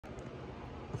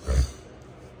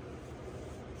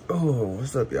Oh,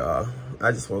 what's up, y'all?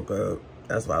 I just woke up.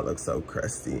 That's why I look so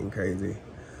crusty and crazy.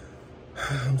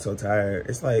 I'm so tired.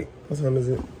 It's like, what time is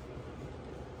it?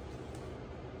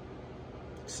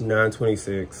 It's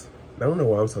 9:26. I don't know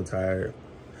why I'm so tired.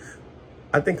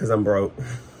 I think because I'm broke.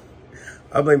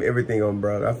 I blame everything on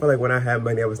broke. I feel like when I had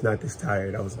money, I was not this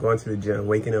tired. I was going to the gym,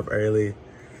 waking up early,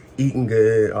 eating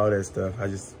good, all that stuff. I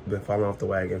just been falling off the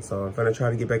wagon. So I'm gonna try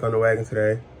to get back on the wagon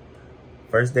today.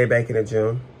 First day back in the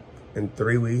gym in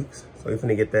 3 weeks. So we're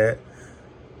finna get that.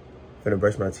 Finna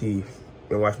brush my teeth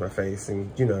and wash my face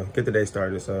and, you know, get the day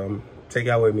started. So take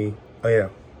y'all with me. Oh yeah,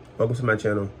 welcome to my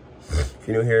channel. If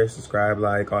you're new here, subscribe,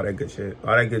 like, all that good shit.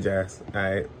 All that good jazz, all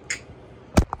right?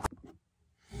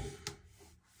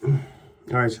 All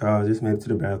right, y'all, just made it to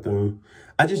the bathroom.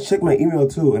 I just checked my email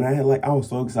too, and I was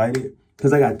so excited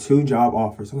because I got 2 job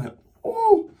offers. I'm like,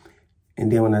 oh. And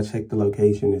then when I checked the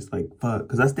location, it's like, fuck,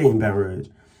 because I stay in Baton Rouge.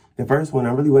 The first one,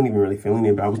 I really wasn't even really feeling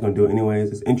it, but I was going to do it anyways.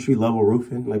 It's entry-level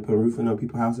roofing, like putting roofing on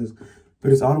people's houses.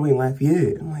 But it's all the way in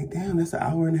Lafayette. I'm like, damn, that's an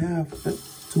hour and a half.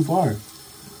 That's too far.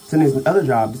 So then this other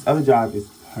job is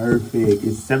perfect.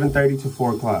 It's 7:30 to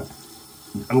 4 o'clock.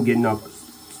 I'm getting up,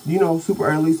 you know, super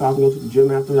early so I can go to the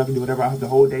gym after. I can do whatever. I have the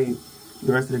whole day,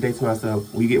 the rest of the day to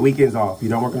myself. We get weekends off. You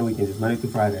don't work on the weekends, just Monday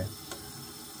through Friday.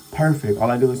 Perfect. All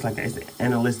I do is like, it's an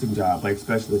analytic job, like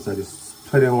specialist. I just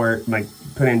put in work, like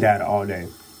put in data all day.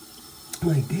 I'm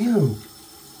like, damn.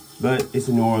 But it's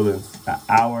in New Orleans, an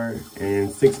hour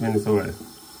and 6 minutes away.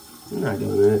 I'm not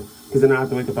doing it. Because then I have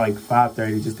to wake up at like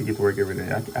 5:30 just to get to work every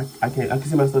day. I can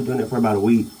see myself doing it for about a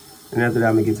week. And after that,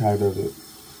 I'm going to get tired of it.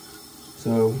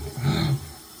 So,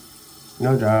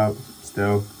 no job,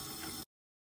 still.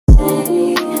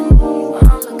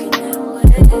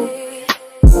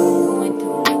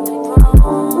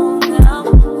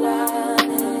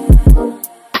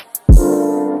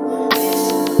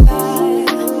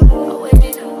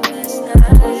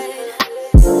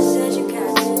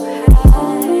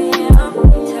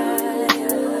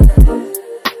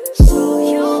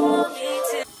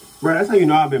 Bro, that's how you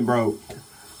know I've been broke.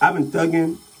 I've been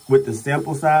thugging with the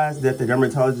sample size that the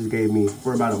dermatologist gave me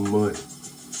for about a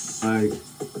month. Like,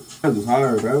 that was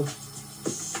hard, bro.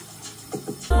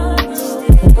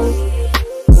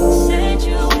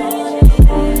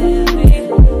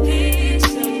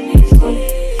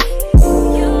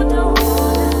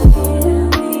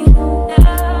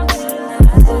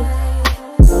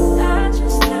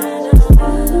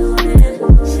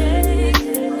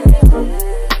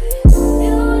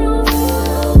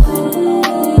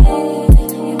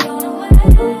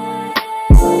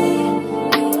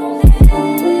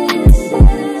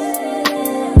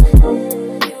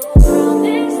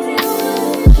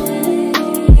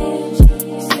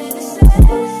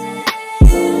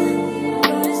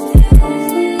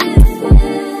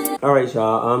 All right,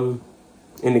 y'all, I'm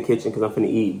in the kitchen because I'm finna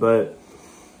eat, but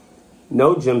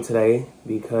no gym today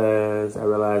because I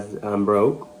realized I'm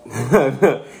broke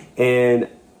and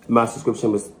my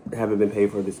subscription haven't been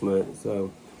paid for this month.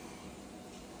 So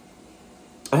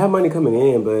I have money coming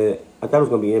in, but I thought it was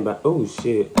gonna be in by, oh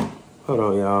shit. Hold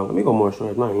on, y'all. Let me go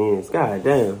moisturize my hands. God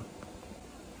damn.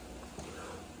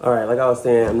 All right, like I was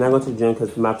saying, I'm not going to the gym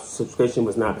because my subscription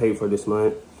was not paid for this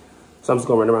month. So I'm just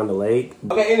gonna run around the lake.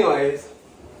 Okay, anyways.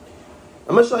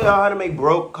 I'm gonna show y'all how to make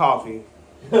broke coffee.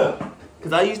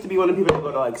 Cause I used to be one of the people that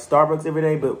go to like Starbucks every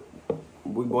day, but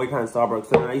we boycott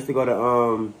Starbucks. And I used to go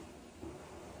to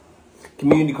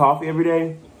community coffee every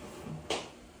day.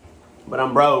 But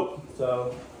I'm broke,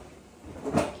 so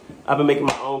I've been making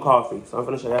my own coffee. So I'm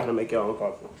gonna show you how to make your own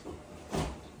coffee.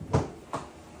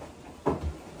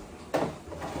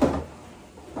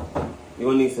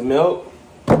 You're gonna need some milk,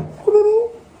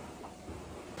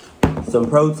 some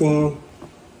protein,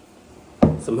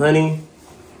 some honey,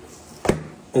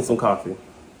 and some coffee.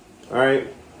 All right,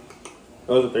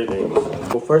 those are 3 things.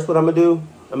 Well, first what I'm gonna do,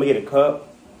 I'm gonna get a cup.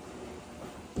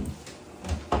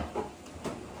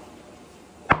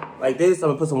 Like this, I'm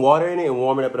gonna put some water in it and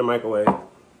warm it up in the microwave.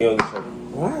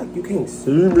 What? You can't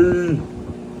see me.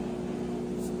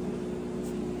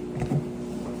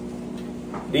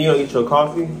 Then you'll get your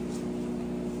coffee.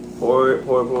 Pour it,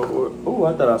 pour it, pour it, pour it. Oh,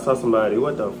 I thought I saw somebody.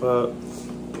 What the fuck?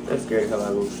 That scared the hell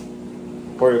out of me.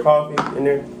 Pour your coffee in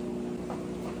there.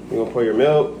 You're gonna pour your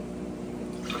milk.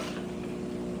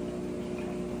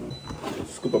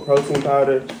 Scoop of protein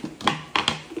powder.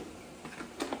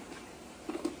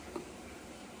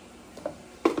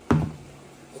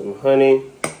 Some honey.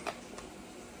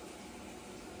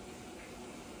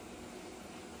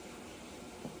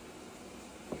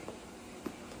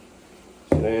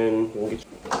 And then you'll get your,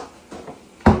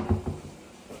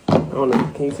 I don't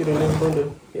know, can you see the name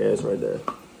blender? Yeah, it's right there.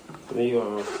 So then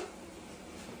you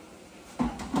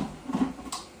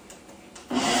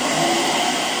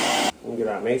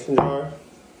get our mason jar.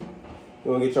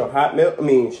 You wanna get your hot milk,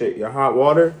 your hot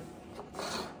water.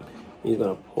 You're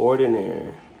gonna pour it in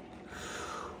there.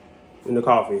 In the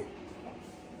coffee.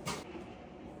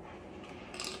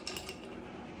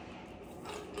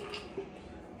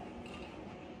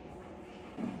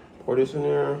 Pour this in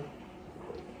there.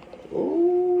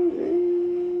 Ooh,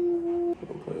 yeah.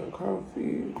 Put in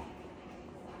coffee.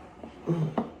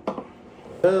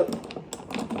 Up.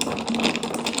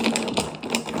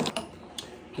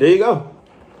 There you go.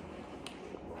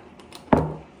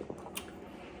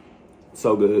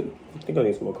 So good. I think I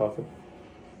need some more coffee.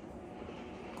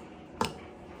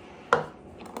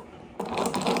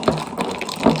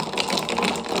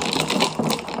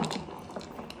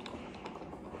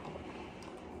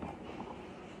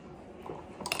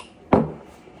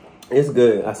 It's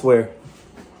good, I swear.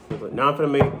 But now I'm gonna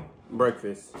make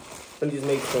breakfast. I'm gonna just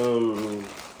make some.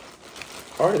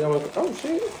 I already got one. Oh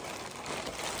shit!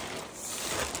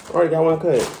 I already got one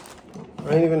cut. I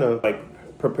didn't even know. Like,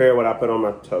 prepare what I put on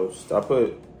my toast. I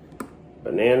put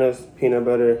bananas, peanut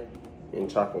butter, and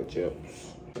chocolate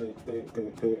chips.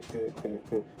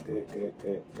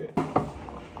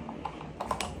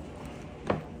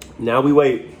 Now we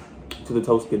wait till the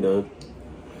toast get done.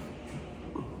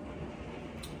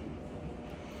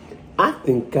 I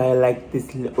think I like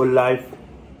this little life.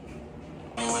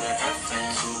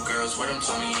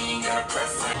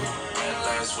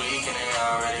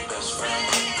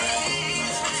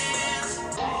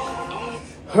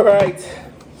 All right,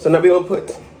 so now we're gonna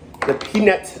put the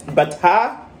peanut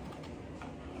butter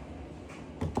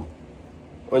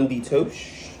on the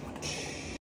toast.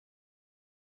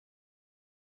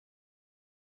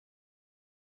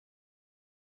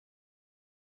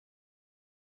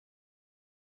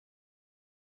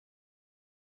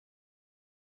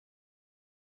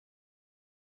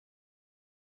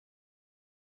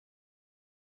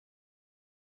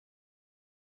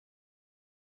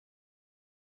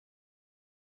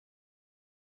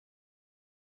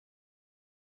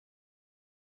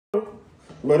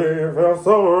 But if it's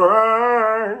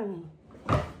alright,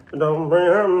 don't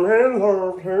bring them hands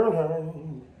up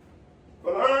tonight.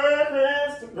 But I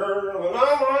miss the girl and I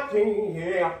like tea,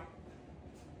 yeah.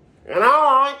 And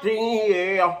I like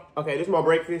tea, yeah. Okay, this is my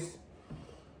breakfast.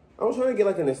 I was trying to get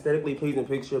like an aesthetically pleasing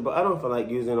picture, but I don't feel like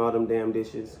using all them damn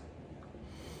dishes.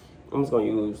 I'm just gonna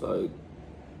use like,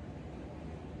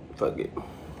 fuck it.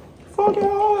 Fuck it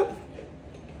hard.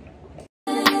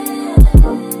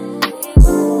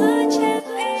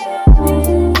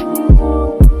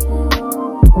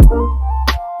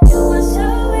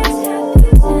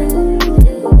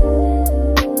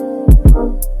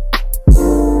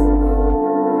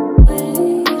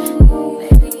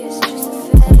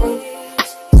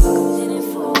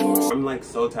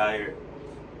 So tired.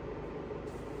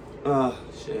 Oh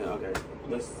shit, okay.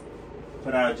 Let's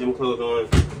put our gym clothes on.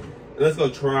 Let's go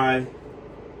try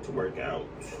to work out.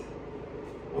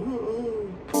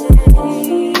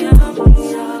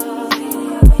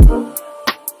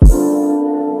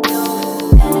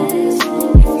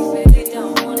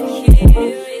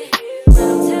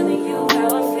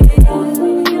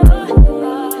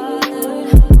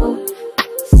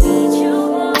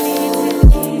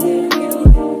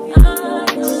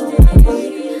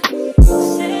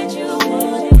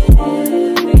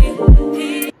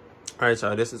 Alright,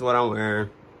 y'all, this is what I'm wearing.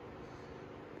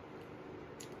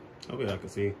 Hopefully y'all can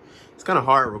see. It's kind of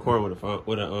hard recording with a phone,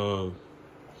 with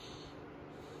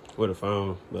a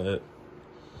phone, but.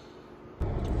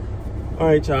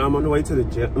 Alright, y'all, I'm on the way to the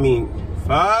gym.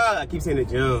 I keep saying the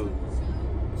gym.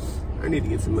 I need to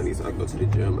get some money so I can go to the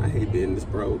gym. I hate being this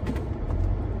broke.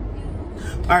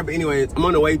 Alright, but anyways, I'm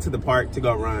on the way to the park to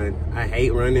go run. I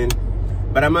hate running,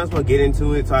 but I might as well get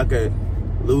into it so I could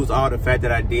lose all the fat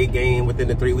that I did gain within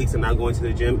the 3 weeks of not going to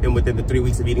the gym and within the 3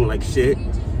 weeks of eating like shit.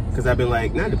 Because I've been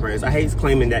like, not depressed. I hate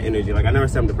claiming that energy. Like, I never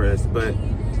say I'm depressed, but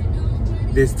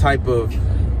this type of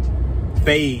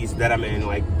phase that I'm in,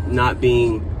 like not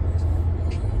being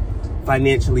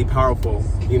financially powerful,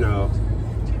 you know,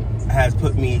 has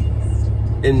put me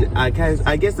in, I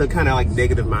guess a kind of like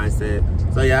negative mindset.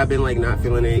 So yeah, I've been like not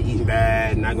feeling it, eating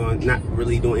bad, not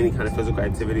really doing any kind of physical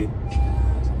activity.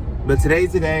 But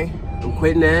today's the day. I'm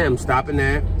quitting that. I'm stopping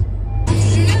that.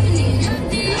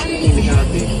 Eating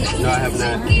healthy. No, I have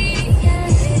not.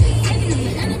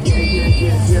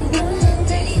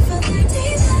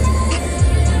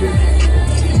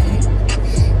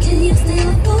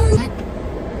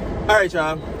 All right,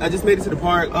 y'all. I just made it to the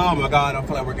park. Oh my God, I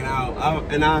feel like working out.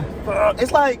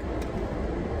 It's like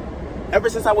ever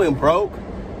since I went broke,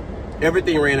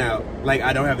 everything ran out. Like,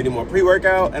 I don't have any more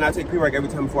pre-workout, and I take pre-work every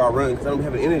time before I run because I don't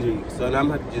have any energy. So now I'm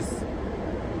gonna have to just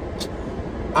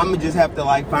I'm gonna just have to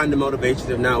like find the motivation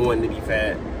of not wanting to be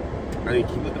fat. I need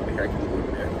to keep looking over here. I keep looking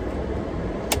over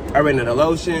there. I ran out of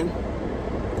lotion,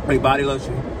 like body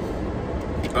lotion.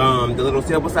 The little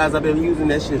sample size I've been using,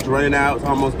 that shit's running out. It's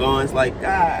almost gone. It's like,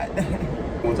 God.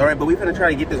 It's all right, but we're gonna try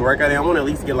to get this workout in. I want to at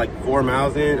least get like 4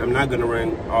 miles in. I'm not gonna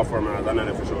run all 4 miles. I know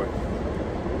that for sure.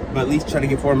 But at least try to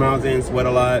get 4 miles in. Sweat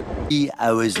a lot. 3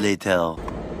 hours later.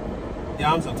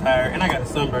 Yeah, I'm so tired, and I got a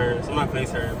sunburn, so my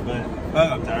face hurts.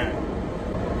 But I'm tired.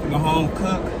 Go home,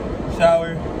 cook,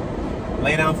 shower,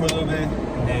 lay down for a little bit,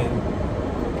 and then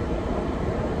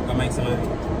go make some money.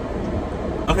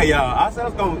 Okay, y'all. I said I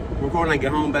was gonna record when I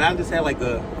get home, but I just had like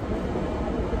a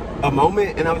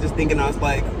moment, and I was just thinking, I was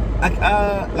like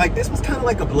this was kind of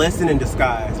like a blessing in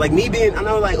disguise. Like me being, I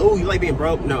know, like, oh, you like being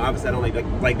broke? No, obviously I don't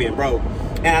like being broke,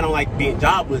 and I don't like being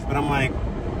jobless. But I'm like,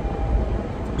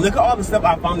 look at all the stuff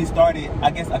I finally started,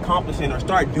 I guess, accomplishing or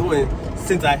start doing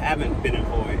since I haven't been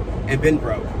employed and been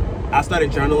broke. I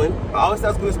started journaling. I always said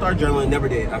I was going to start journaling, never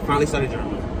did. I finally started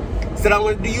journaling. Said I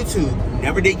wanted to do YouTube,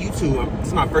 never did YouTube. This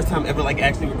is my first time ever like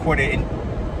actually recording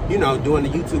and, you know, doing the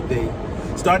YouTube thing.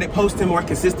 Started posting more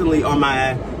consistently on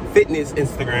my fitness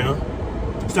Instagram.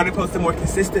 Started posting more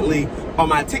consistently on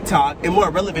my TikTok and more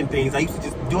relevant things. I used to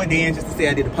just do a dance just to say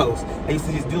I did a post. I used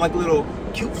to just do like a little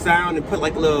cute sound and put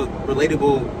like a little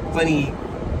relatable, funny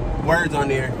words on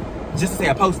there just to say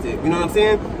I posted. You know what I'm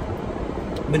saying?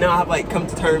 But now I've like come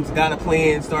to terms, got a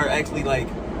plan, start actually like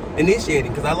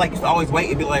initiating. Because I like used to always wait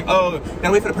and be like, oh,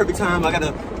 gotta wait for the perfect time. I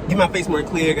gotta get my face more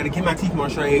clear, gotta get my teeth more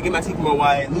straight, get my teeth more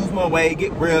white, lose more weight,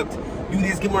 get ripped, do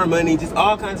this, get more money, just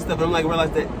all kinds of stuff. And I'm like,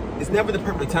 realize that it's never the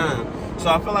perfect time. So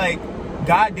I feel like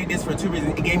God did this for 2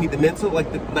 reasons. It gave me the mental, it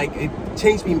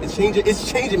changed me.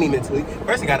 It's changing me mentally.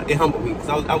 First, it humbled me,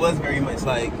 because I was very much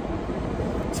like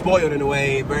spoiled in a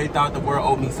way. Very thought the world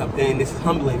owed me something. This is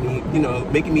humbling me, you know,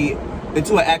 making me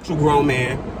into an actual grown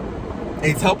man.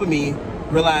 It's helping me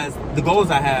realize the goals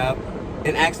I have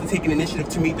and actually taking initiative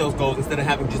to meet those goals instead of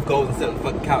having just goals and sit on the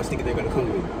fucking couch thinking they're gonna come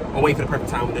to me or wait for the perfect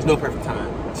time when there's no perfect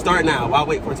time. Start now. Why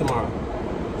wait for tomorrow?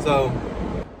 So,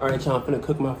 all right, y'all. I'm finna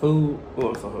cook my food. Oh,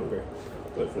 I'm so hungry.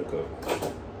 I'm finna cook.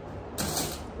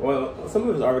 Well, some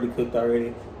of it's already cooked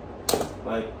already.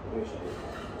 Like, let me show you.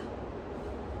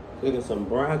 Cooking some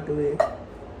broccoli.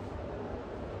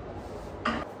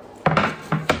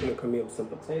 Gonna come here with some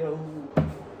potatoes.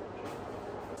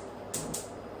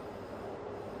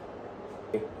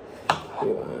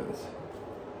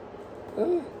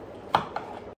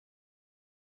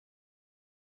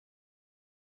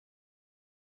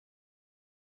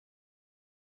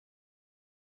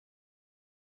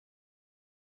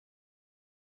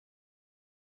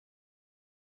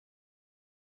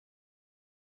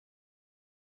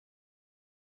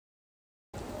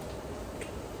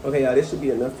 Okay, y'all, this should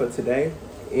be enough for today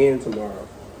and tomorrow.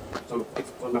 So I'm gonna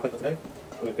fix my plate for today.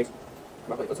 I'm gonna fix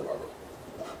my plate for tomorrow.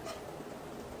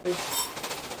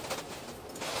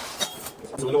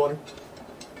 Some little water.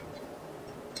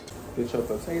 Get your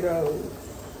potatoes.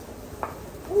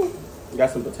 Ooh.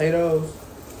 Got some potatoes.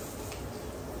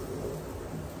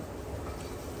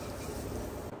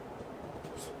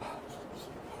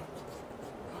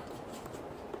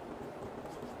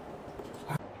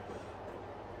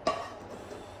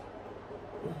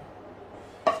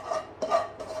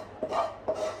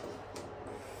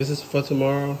 This is for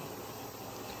tomorrow.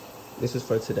 This is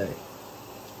for today.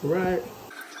 Right.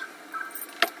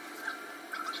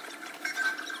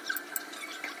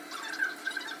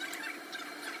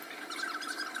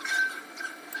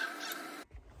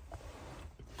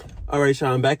 All right,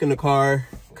 y'all, I'm back in the car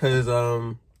because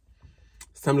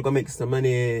it's time to go make some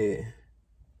money.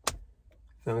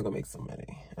 Time to go make some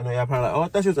money. I know y'all probably like, oh, I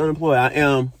thought you was unemployed. I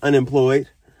am unemployed.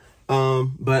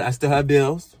 But I still have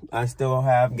bills. I still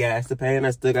have gas to pay, and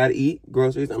I still gotta eat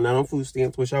groceries. I'm not on food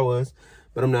stamps, wish I was,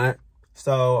 but I'm not.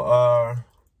 So,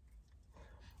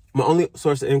 my only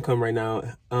source of income right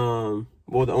now,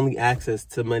 well, the only access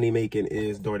to money making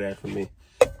is DoorDash for me.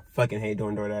 Fucking hate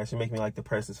doing DoorDash. It make me like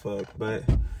depressed as fuck, but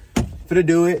for to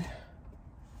do it,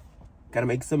 gotta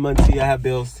make some money. I have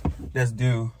bills that's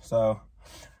due. So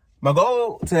my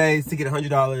goal today is to get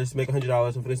 $100, make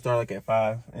 $100. I'm gonna start like at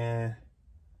 5, and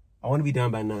I want to be done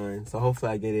by 9, so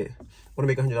hopefully I get it. I want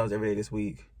to make $100 every day this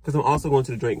week, because I'm also going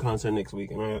to the Drake concert next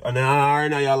week. And I already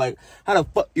know y'all like, how the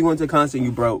fuck you went to a concert and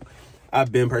you broke?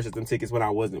 I've been purchasing them tickets when I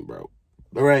wasn't broke.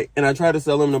 All right, and I tried to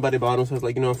sell them, nobody bought them, so I was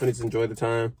like, you know, I'm finna just enjoy the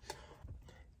time.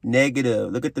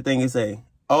 Negative. Look at the thing it say.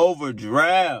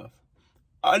 Overdraft.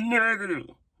 A negative.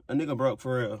 A nigga broke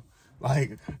for real.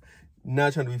 Like,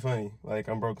 not trying to be funny. Like,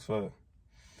 I'm broke as fuck.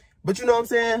 But you know what I'm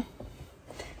saying?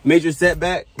 major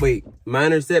setback. Wait,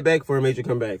 minor setback for a major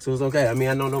comeback. So it's okay. I mean,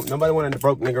 I know nobody wanted a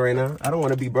broke nigga right now. I don't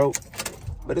want to be broke,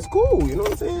 but it's cool. You know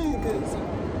what I'm saying? Cause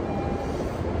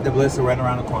the blessing right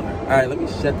around the corner. All right, let me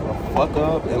shut the fuck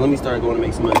up and let me start going to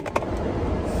make some money.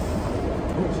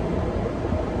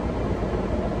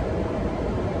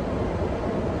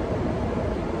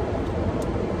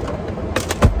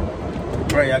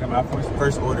 All right, y'all got my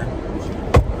first order.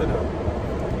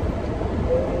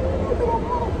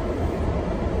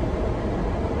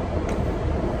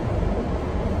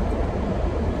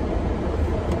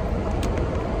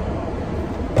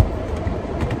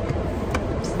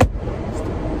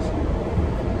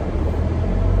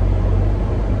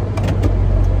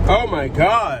 Oh my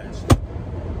gosh.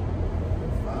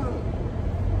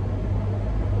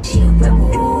 She a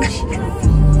rebel, she can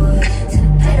afford to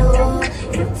the pedal.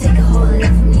 It'll take a whole lot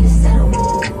for me to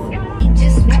settle. You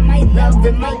just want my love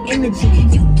and my energy.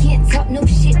 You can't talk no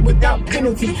shit without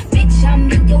penalty. Bitch,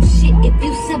 I'm in your shit if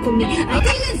you send for me.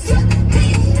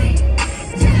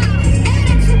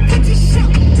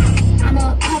 I'm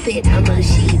a puppet, I'm a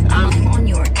sheep. I'm on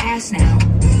your ass now.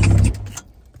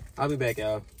 I'll be back,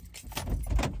 y'all.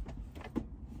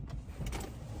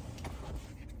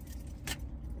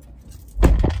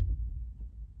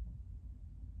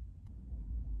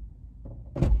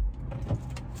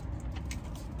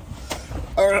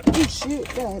 Alright, oh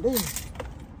shit, god damn.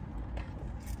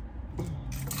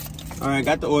 Alright,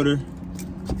 got the order.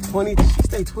 She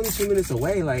stayed 22 minutes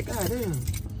away, like, god damn.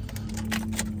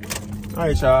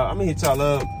 Alright, y'all, I'm gonna hit y'all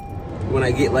up when I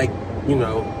get, like, you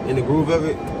know, in the groove of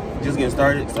it. Just getting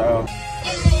started, so.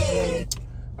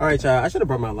 Alright, y'all, I should have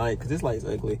brought my light, because this light's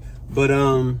ugly. But,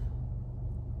 I'm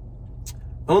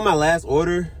on my last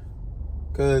order,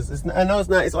 because I know it's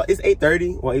not, it's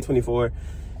 8:30, or 8:24.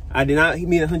 I did not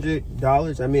mean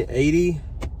 $100. I meant 80.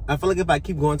 I feel like if I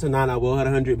keep going to 9, I will hit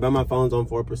 100. But my phone's on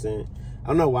 4%. I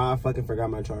don't know why I fucking forgot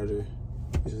my charger.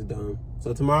 It's just dumb.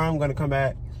 So tomorrow I'm gonna come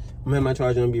back. I'm gonna hit my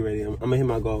charger and be ready. I'm gonna hit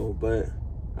my goal. But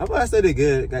I thought I still did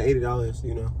good. Got $80.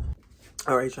 You know.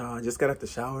 All right, y'all. I just got out the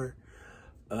shower.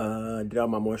 Did all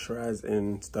my moisturize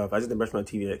and stuff. I just didn't brush my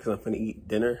teeth yet because I'm finna eat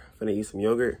dinner. Finna eat some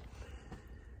yogurt.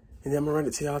 And then I'm gonna run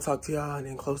it to y'all, talk to y'all, and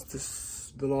then close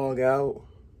this vlog out.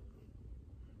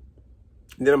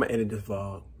 And then I'm gonna edit this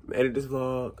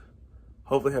vlog.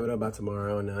 Hopefully have it up by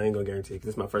tomorrow. And I ain't gonna guarantee it because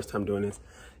it's my first time doing this.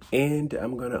 And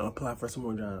I'm gonna apply for some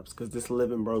more jobs because this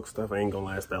living broke stuff ain't gonna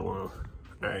last that long.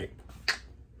 All right.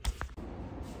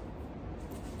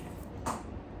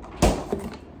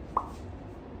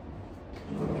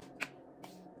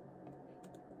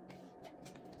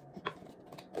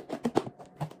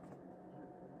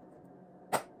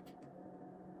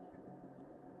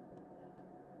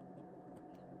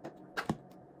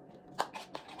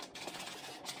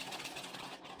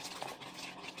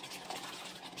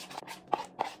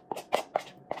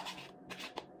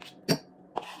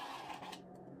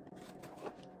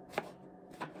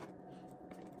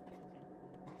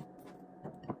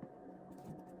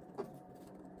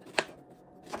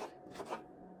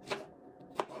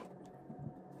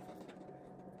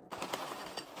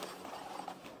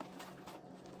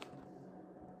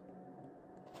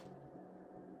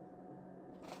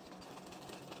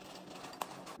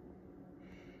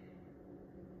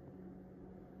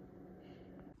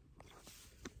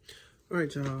 All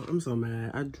right, y'all, I'm so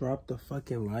mad. I dropped the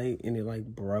fucking light and it like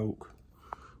broke.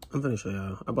 I'm finna show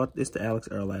y'all. I bought this, the Alex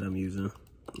Air light I'm using.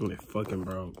 And it fucking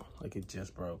broke. Like it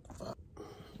just broke. Fuck.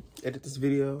 Edit this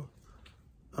video.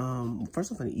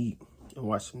 First I'm finna eat and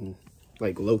watch some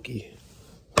like Loki.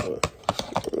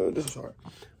 This is hard.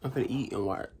 I'm finna eat and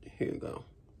watch. Here we go.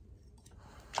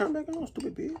 Turn back on,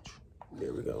 stupid bitch.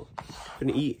 There we go.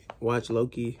 Finna eat, watch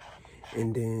Loki,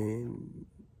 and then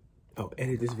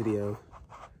edit this video.